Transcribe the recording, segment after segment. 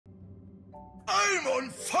I'm on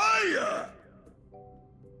fire!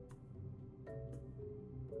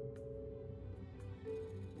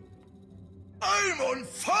 I'm on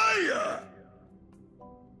fire!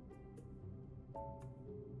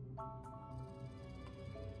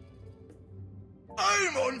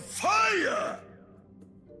 I'm on fire!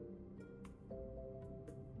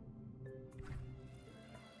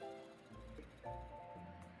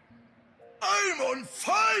 I'm on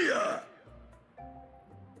fire!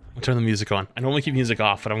 I'll turn the music on. I normally keep music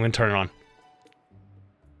off, but I'm going to turn it on.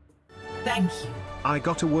 Thank you. I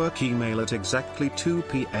got a work email at exactly 2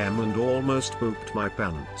 p.m. and almost pooped my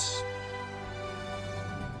pants.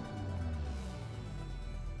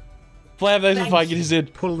 Flav, if I get his in.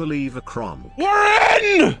 Pull the lever, Crom. We're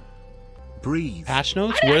in! Breathe. Patch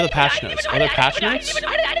notes? Where are the patch notes? Are there patch notes?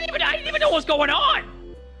 I didn't even know what's going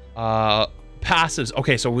on. Passives.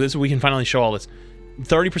 Okay, so this we can finally show all this.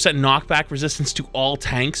 30% knockback resistance to all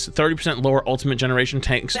tanks. 30% lower ultimate generation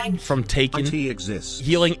tanks from taken. IT exists.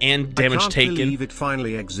 Healing and damage taken. I can't believe it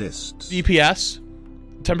finally exists. DPS.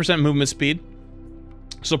 10% movement speed.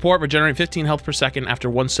 Support, regenerate 15 health per second after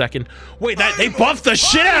 1 second. Wait, that they buffed the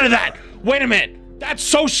shit out of that! Wait a minute! That's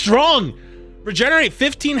so strong! Regenerate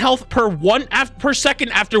 15 health per second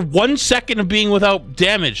after 1 second of being without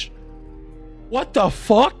damage. What the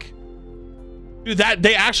fuck? Dude, that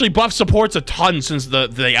they actually buffed supports a ton since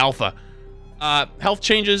the alpha. Health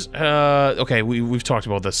changes. Okay, we've talked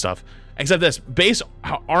about this stuff. Except this. Base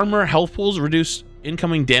armor health pools reduce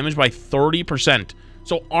incoming damage by 30%.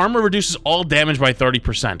 So armor reduces all damage by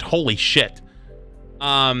 30%. Holy shit.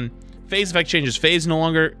 Phase effect changes. Phase no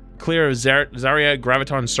longer clear of Zarya,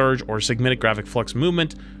 Graviton Surge, or Sigmatic Gravic Flux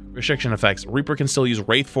movement. Restriction effects. Reaper can still use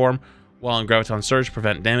Wraith form while in Graviton Surge to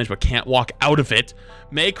prevent damage, but can't walk out of it.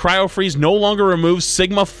 May Cryo Freeze no longer removes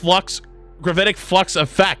Sigma Flux, Gravitic Flux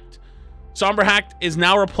effect. Somber Hack is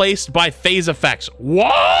now replaced by phase effects.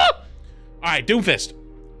 What? Alright, Doomfist.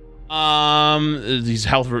 These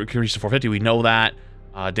health increase to 450, we know that.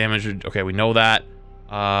 Damage, okay, we know that.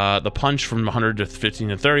 The punch from 100 to 15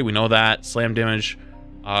 to 30, we know that. Slam damage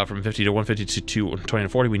from 50 to 150 to 220 to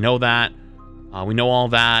 40, we know that. We know all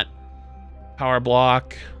that. Power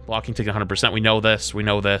block. Blocking taking 100%. We know this. We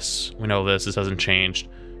know this. We know this. This hasn't changed.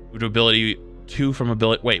 Move to ability 2 from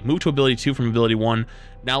ability... Wait. Move to ability 2 from ability 1.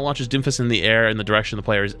 Now launches Doomfist in the air in the direction the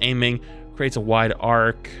player is aiming. Creates a wide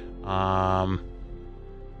arc.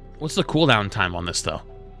 What's the cooldown time on this, though?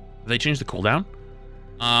 Have they changed the cooldown?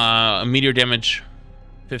 Meteor damage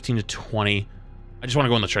 15 to 20. I just want to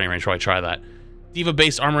go in the training range while I try that. Diva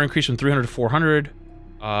base armor increase from 300 to 400.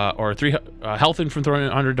 Or health in from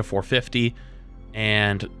 300 to 450.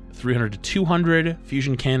 And 300 to 200.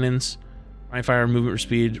 Fusion cannons. Rhine fire movement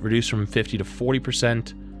speed reduced from 50 to 40%.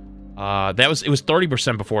 It was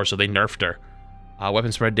 30% before, so they nerfed her.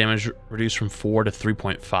 Weapon spread damage reduced from 4 to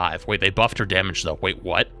 3.5. Wait, they buffed her damage though. Wait,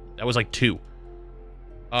 what? That was like 2.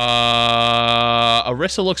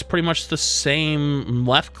 Orisa looks pretty much the same.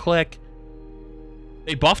 Left click.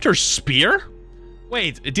 They buffed her spear?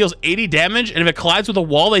 Wait, it deals 80 damage, and if it collides with a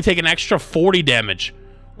wall, they take an extra 40 damage.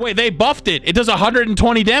 Wait, they buffed it. It does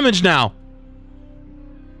 120 damage now.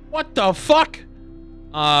 What the fuck?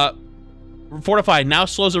 Fortify now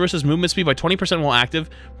slows Orisa's movement speed by 20% while active.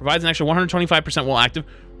 Provides an extra 125% while active.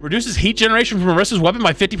 Reduces heat generation from Orisa's weapon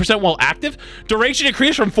by 50% while active. Duration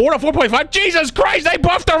increased from 4 to 4.5. Jesus Christ, they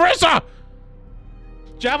buffed Orisa!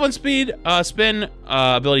 Javelin speed, spin,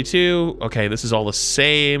 ability 2. Okay, this is all the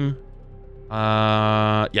same.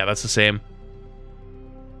 Yeah, that's the same.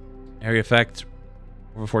 Area effect.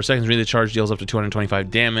 Over 4 seconds, really the charge deals up to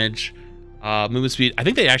 225 damage. Movement speed, I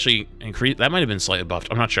think they actually increased. That might have been slightly buffed.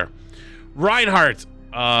 I'm not sure. Reinhardt,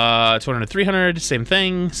 200 to 300, same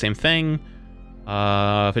thing, same thing.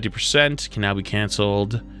 50% can now be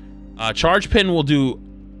canceled. Charge pin will do,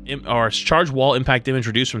 or charge wall impact damage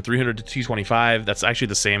reduced from 300 to 225. That's actually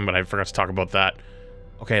the same, but I forgot to talk about that.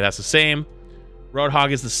 Okay, that's the same.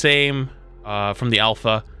 Roadhog is the same from the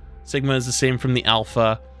alpha. Sigma is the same from the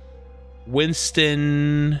alpha.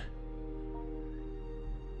 Winston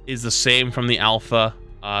is the same from the alpha.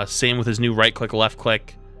 Same with his new right click, left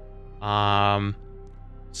click.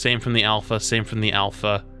 Same from the alpha, same from the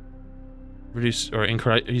alpha. Reduced or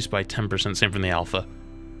increased by 10%, same from the alpha.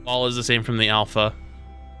 All is the same from the alpha.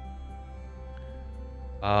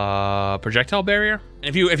 Projectile barrier.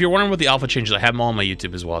 And if you're wondering what the alpha changes, I have them all on my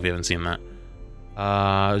YouTube as well if you haven't seen that.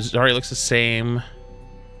 Zarya looks the same.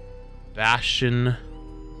 Bastion.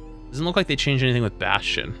 Doesn't look like they changed anything with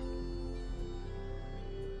Bastion.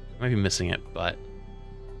 I might be missing it, but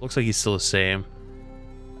looks like he's still the same.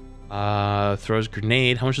 Throws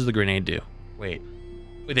grenade. How much does the grenade do? Wait,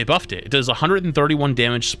 Wait, they buffed it. It does 131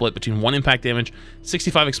 damage split between 1 impact damage,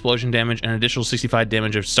 65 explosion damage, and an additional 65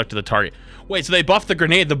 damage if stuck to the target. Wait, so they buffed the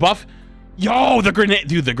grenade. The buff... Yo, the grenade.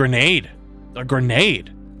 Dude, the grenade. The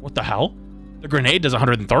grenade. What the hell? The grenade does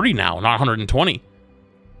 130 now, not 120.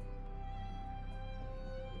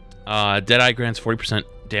 Deadeye grants 40%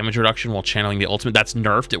 damage reduction while channeling the ultimate. That's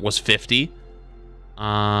nerfed. It was 50.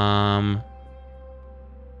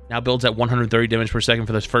 Now builds at 130 damage per second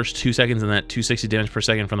for the first 2 seconds and then at 260 damage per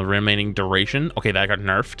second from the remaining duration. Okay, that got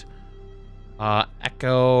nerfed.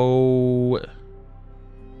 Echo.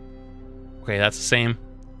 Okay, that's the same.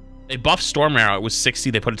 They buffed Storm Arrow. It was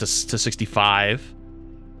 60. They put it to 65.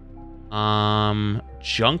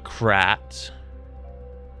 Junkrat.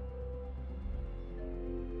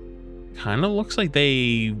 Kind of looks like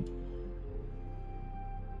they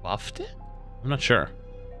buffed it. I'm not sure.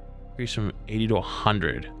 Increase from 80 to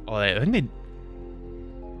 100. Oh, I think they...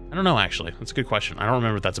 I don't know, actually. That's a good question. I don't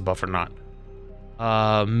remember if that's a buff or not.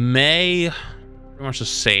 May... Pretty much the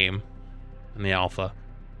same in the alpha.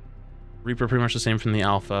 Reaper pretty much the same from the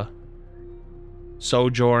alpha.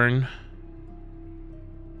 Sojourn.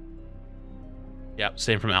 Yep,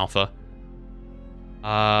 same from alpha.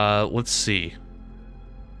 Let's see.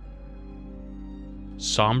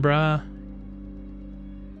 Sombra.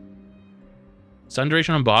 Stun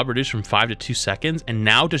duration on Bob reduced from 5 to 2 seconds, and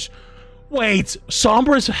now just... Wait!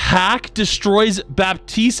 Sombra's hack destroys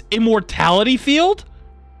Baptiste's immortality field?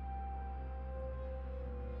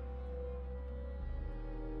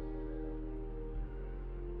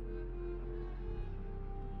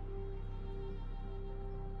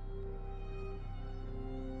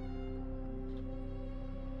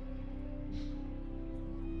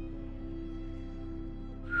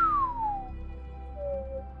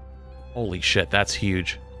 Holy shit, that's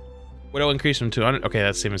huge. Widow increase from 200. Okay,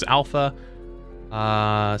 that's same as alpha.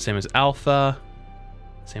 Same as alpha.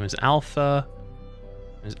 Same as alpha.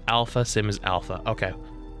 Same as alpha. Same as alpha. Okay.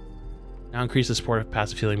 Now increase the support of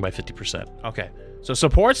passive healing by 50%. Okay. So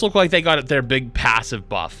supports look like they got their big passive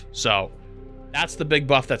buff. So that's the big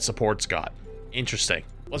buff that supports got. Interesting.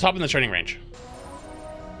 Let's hop in the training range.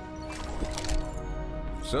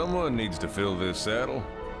 Someone needs to fill this saddle.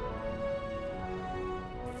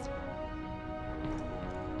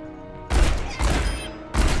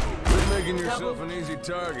 Making yourself an easy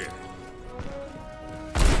target.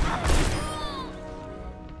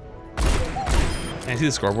 Can I see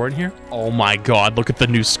the scoreboard in here? Oh my god, look at the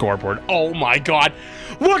new scoreboard. Oh my god.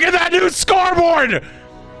 Look at that new scoreboard!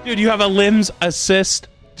 Dude, you have a limbs, assist,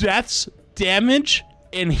 deaths, damage,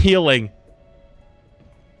 and healing.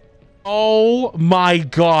 Oh my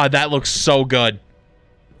god, that looks so good.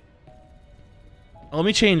 Let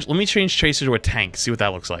me change Tracer to a tank, see what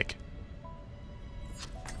that looks like.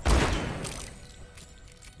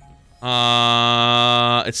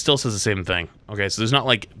 It still says the same thing. Okay, so there's not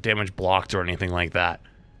like damage blocked or anything like that.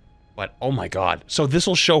 But oh my god. So this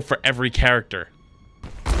will show for every character.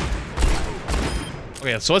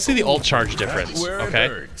 Okay, so let's see the ult charge difference.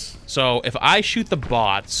 Okay. So if I shoot the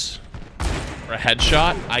bots for a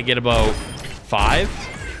headshot, I get about 5.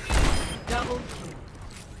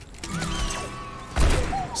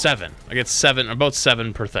 7. I get 7, about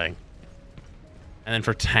 7 per thing. And then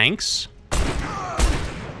for tanks,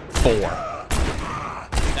 4.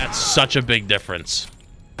 That's such a big difference.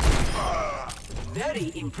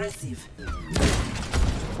 Very impressive.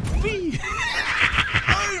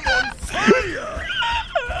 I'm on fire!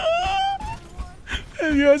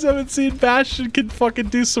 If you guys haven't seen, Bastion can fucking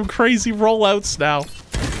do some crazy rollouts now.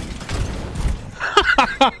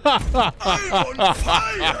 I'm on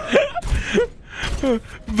fire!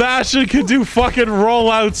 Bastion can do fucking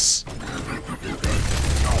rollouts.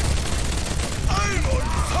 I'm on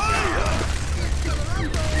fire!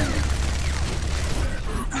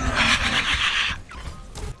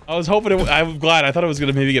 I was hoping I'm glad. I thought it was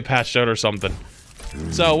gonna maybe get patched out or something.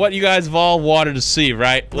 So what you guys have all wanted to see,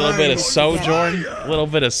 right? A little bit of Sojourn. A little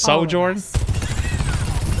bit of Sojourn.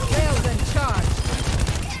 Failed and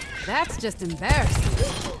charged. That's just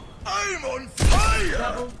embarrassing. I'm on fire!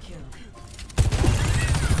 Double kill.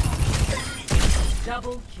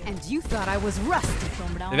 Double kill. And you thought I was rusty.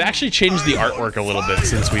 They've actually changed the artwork a little bit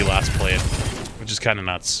since we last played, which is kind of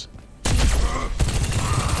nuts.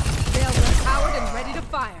 Failed and powered and ready to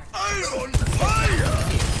fire. I'm on fire!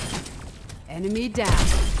 Enemy down.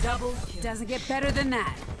 Double kill. Doesn't get better than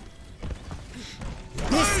that.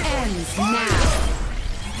 This ends now.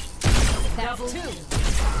 That's 2.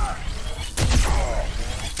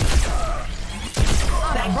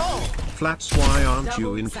 On a roll. Flats, why aren't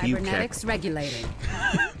you in PK? Cybernetics regulating.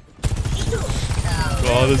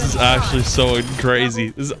 Oh, this is actually so crazy.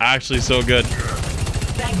 This is actually so good.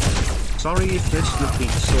 Sorry if this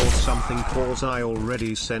repeats or something, cause I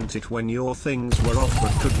already sent it when your things were off,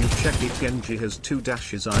 but could you check it? Genji has 2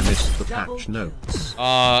 dashes, I missed the patch notes.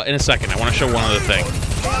 In a second, I want to show one other thing.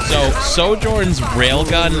 So, Sojourn's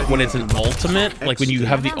railgun, when it's an ultimate, like when you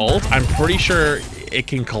have the ult, I'm pretty sure it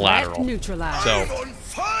can collateral. Neutralized. So, I'm on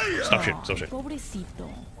fire! stop shooting.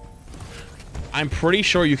 I'm pretty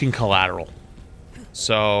sure you can collateral.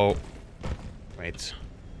 So, wait.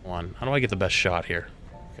 Hold on. How do I get the best shot here?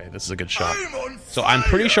 Okay, this is a good shot. I'm on So I'm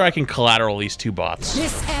pretty sure I can collateral these 2 bots.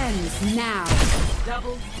 This ends now.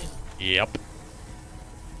 Double Yep.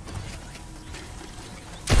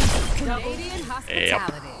 Canadian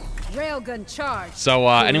hospitality. Railgun charge. So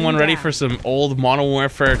anyone ready for some old Modern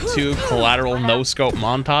Warfare 2 collateral no-scope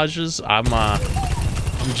montages?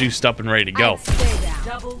 I'm juiced up and ready to go. Stay down.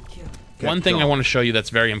 double kill. One thing I want to show you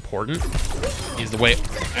that's very important is the way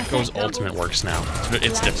Echo's ultimate works now.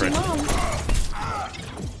 It's different. I'm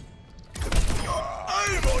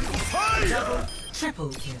on fire! Triple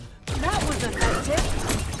kill. That was effective.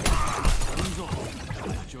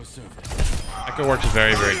 Echo works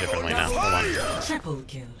very, very differently now. Hold on. Triple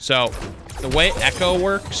kill. So, the way Echo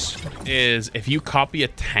works is if you copy a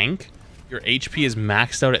tank, your HP is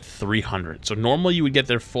maxed out at 300. So normally you would get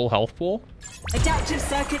their full health pool. Adaptive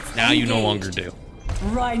circuits. Now you no engaged. longer do.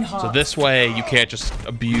 Reinhardt. So this way you can't just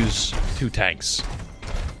abuse 2 tanks,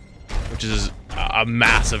 which is a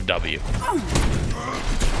massive W.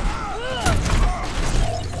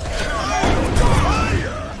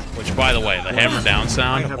 Which, by the way, the hammer down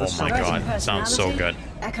sound, oh my god, it sounds so good.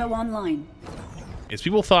 Echo online. Is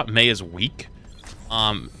people thought Mei is weak.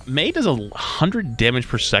 Mei does 100 damage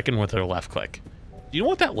per second with her left click. Do you know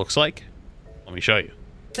what that looks like? Let me show you.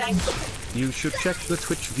 Thank you. You should check the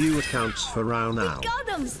Twitch view accounts for Rao now. Got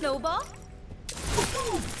him, Snowball.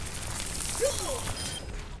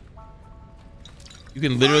 You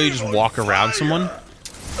can literally just walk around someone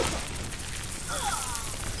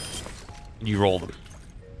and you roll them.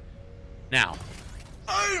 Now,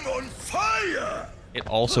 I'm on fire! it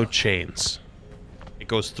also chains. It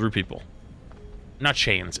goes through people. Not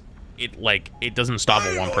chains. It doesn't stop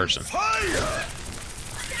at one person. Fire!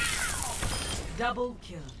 Double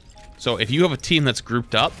kill. So if you have a team that's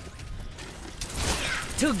grouped up,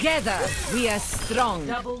 Together, we are strong.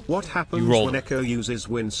 Double. What happens roll when them. Echo uses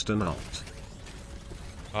Winston ult?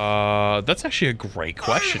 that's actually a great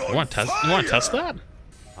question. You want to test that?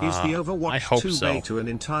 Is the I Overwatch hope 2 so. beta an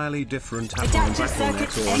entirely different app on Adaptive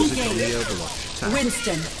Battle.net, circuits or is it on the engaged. Overwatch tab?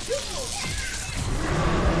 Winston.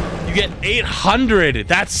 You get 800.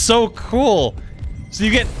 That's so cool. So you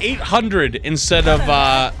get 800 instead of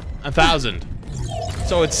 1,000.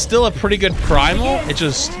 So it's still a pretty good primal. It's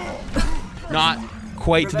just not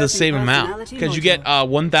quite to the same amount because you get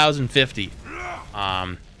 1,050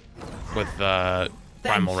 with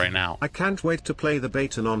primal right now. I can't wait to play the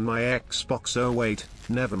beta on my Xbox. Oh wait,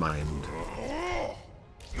 never mind.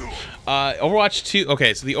 Overwatch 2.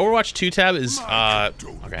 Okay, so the Overwatch 2 tab is okay.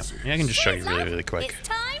 Maybe I can just show you really quick. It's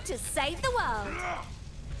time to save the world.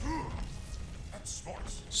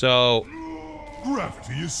 So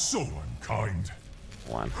Gravity is so unkind.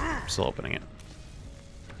 hold on, I'm still opening it.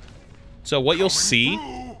 So what you'll see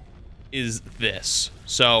is this.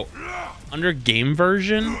 So under game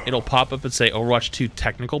version, it'll pop up and say Overwatch 2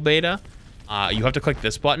 technical beta. You have to click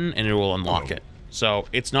this button and it will unlock it. So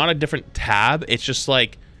it's not a different tab. It's just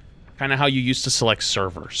like kind of how you used to select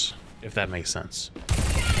servers, if that makes sense.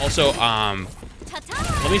 Also,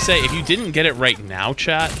 let me say, if you didn't get it right now,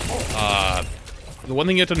 chat, the one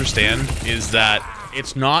thing you have to understand is that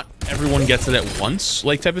it's not everyone gets it at once,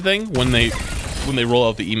 like type of thing, when they roll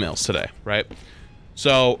out the emails today, right?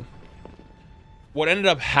 So what ends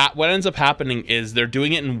up happening is they're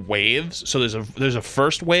doing it in waves. So there's a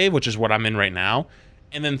first wave, which is what I'm in right now,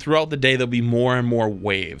 and then throughout the day there'll be more and more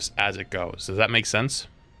waves as it goes. Does that make sense?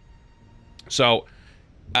 So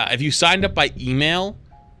if you signed up by email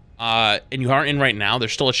and you aren't in right now,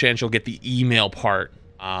 there's still a chance you'll get the email part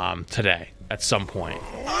today at some point.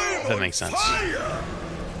 If that makes sense.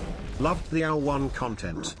 Loved the AO1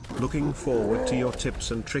 content. Looking forward to your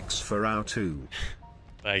tips and tricks for AO2.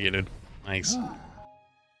 Thank you, dude. Thanks.